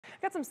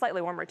Got some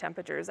slightly warmer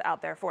temperatures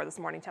out there for this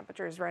morning.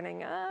 Temperatures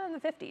running in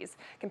the 50s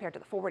compared to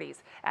the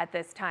 40s at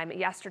this time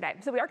yesterday.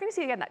 So we are going to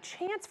see again that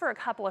chance for a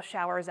couple of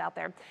showers out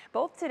there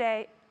both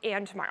today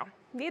and tomorrow.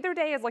 Neither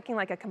day is looking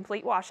like a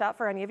complete washout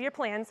for any of your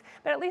plans,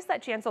 but at least that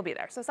chance will be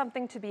there, so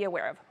something to be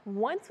aware of.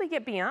 Once we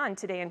get beyond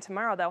today and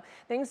tomorrow, though,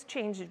 things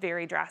change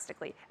very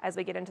drastically as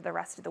we get into the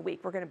rest of the week.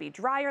 We're going to be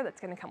drier, that's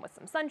going to come with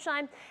some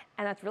sunshine,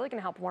 and that's really going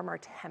to help warm our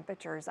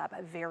temperatures up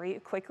very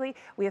quickly.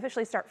 We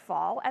officially start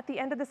fall at the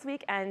end of this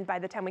week, and by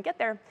the time we get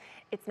there,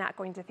 it's not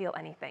going to feel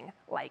anything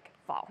like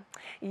fall.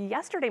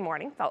 Yesterday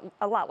morning felt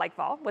a lot like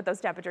fall with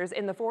those temperatures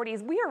in the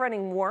 40s. We are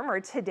running warmer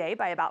today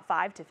by about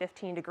 5 to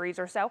 15 degrees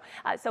or so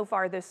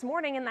far this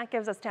morning, and that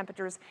gives us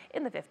temperatures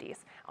in the 50s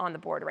on the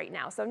board right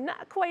now. So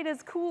not quite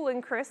as cool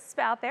and crisp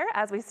out there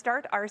as we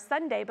start our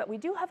Sunday, but we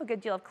do have a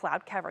good deal of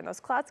cloud cover, and those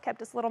clouds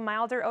kept us a little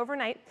milder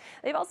overnight.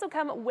 They've also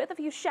come with a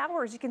few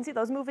showers. You can see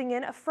those moving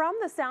in from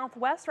the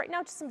southwest. Right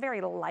now, just some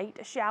very light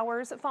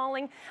showers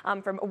falling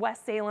from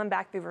West Salem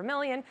back through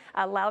Vermilion,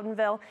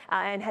 Loudonville,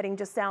 and heading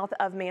just south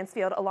of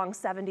Mansfield along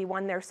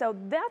 71 there. So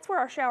that's where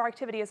our shower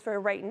activity is for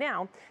right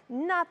now.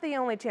 Not the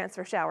only chance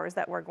for showers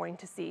that we're going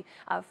to see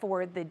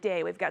for the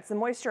day. We've got some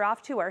moisture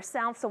off to our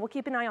south, so we'll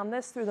keep an eye on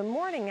this through the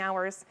morning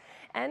hours.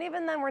 And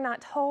even then, we're not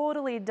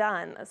totally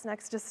done. This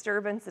next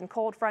disturbance and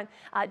cold front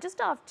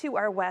just off to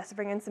our west,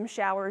 bringing some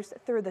showers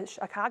through the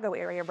Chicago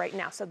area right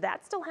now. So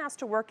that still has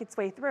to work its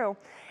way through.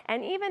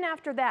 And even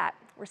after that,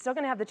 we're still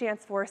going to have the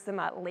chance for some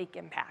lake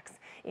impacts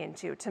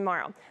into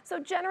tomorrow. So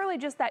generally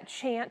just that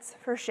chance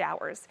for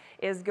showers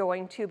is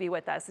going to be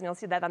with us. And you'll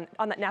see that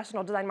on that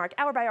National Design Mark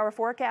hour by hour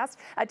forecast.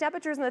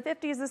 Temperatures in the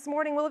 50s this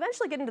morning. We'll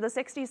eventually get into the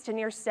 60s to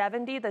near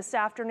 70 this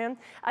afternoon.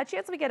 A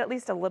chance we get at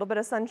least a little bit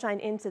of sunshine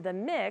into the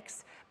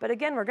mix. But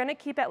again, we're going to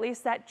keep at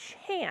least that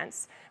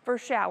chance for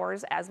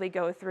showers as we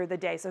go through the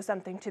day. So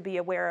something to be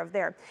aware of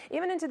there.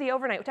 Even into the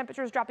overnight,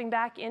 temperatures dropping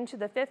back into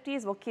the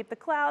 50s. We'll keep the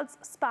clouds.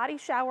 Spotty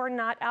shower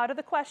not out of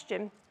the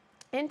question.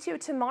 Into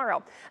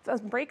tomorrow.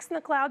 Those breaks in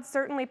the clouds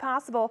certainly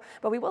possible,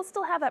 but we will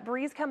still have that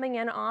breeze coming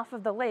in off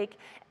of the lake.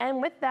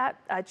 And with that,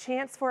 a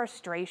chance for a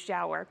stray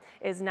shower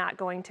is not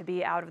going to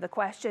be out of the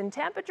question.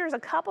 Temperatures a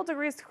couple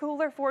degrees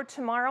cooler for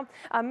tomorrow.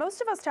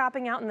 Most of us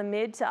topping out in the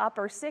mid to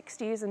upper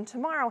 60s, and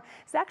tomorrow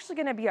is actually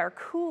going to be our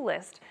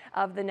coolest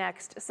of the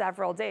next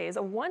several days.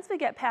 Once we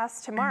get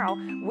past tomorrow,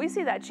 we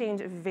see that change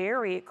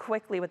very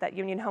quickly with that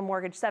Union Home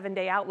Mortgage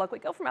 7-day outlook. We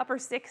go from upper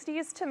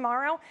 60s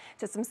tomorrow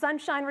to some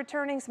sunshine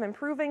returning, some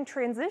improving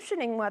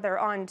transitioning weather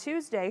on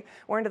Tuesday.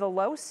 We're into the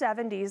low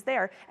 70s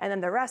there, and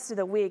then the rest of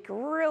the week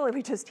really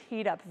we just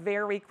heat up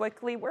very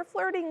quickly. We're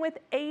flirting with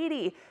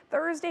 80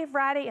 Thursday,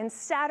 Friday, and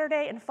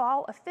Saturday, and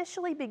fall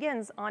officially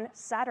begins on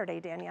Saturday,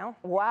 Danielle.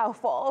 Wow,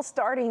 fall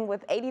starting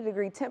with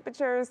 80-degree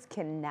temperatures.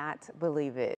 Cannot believe it.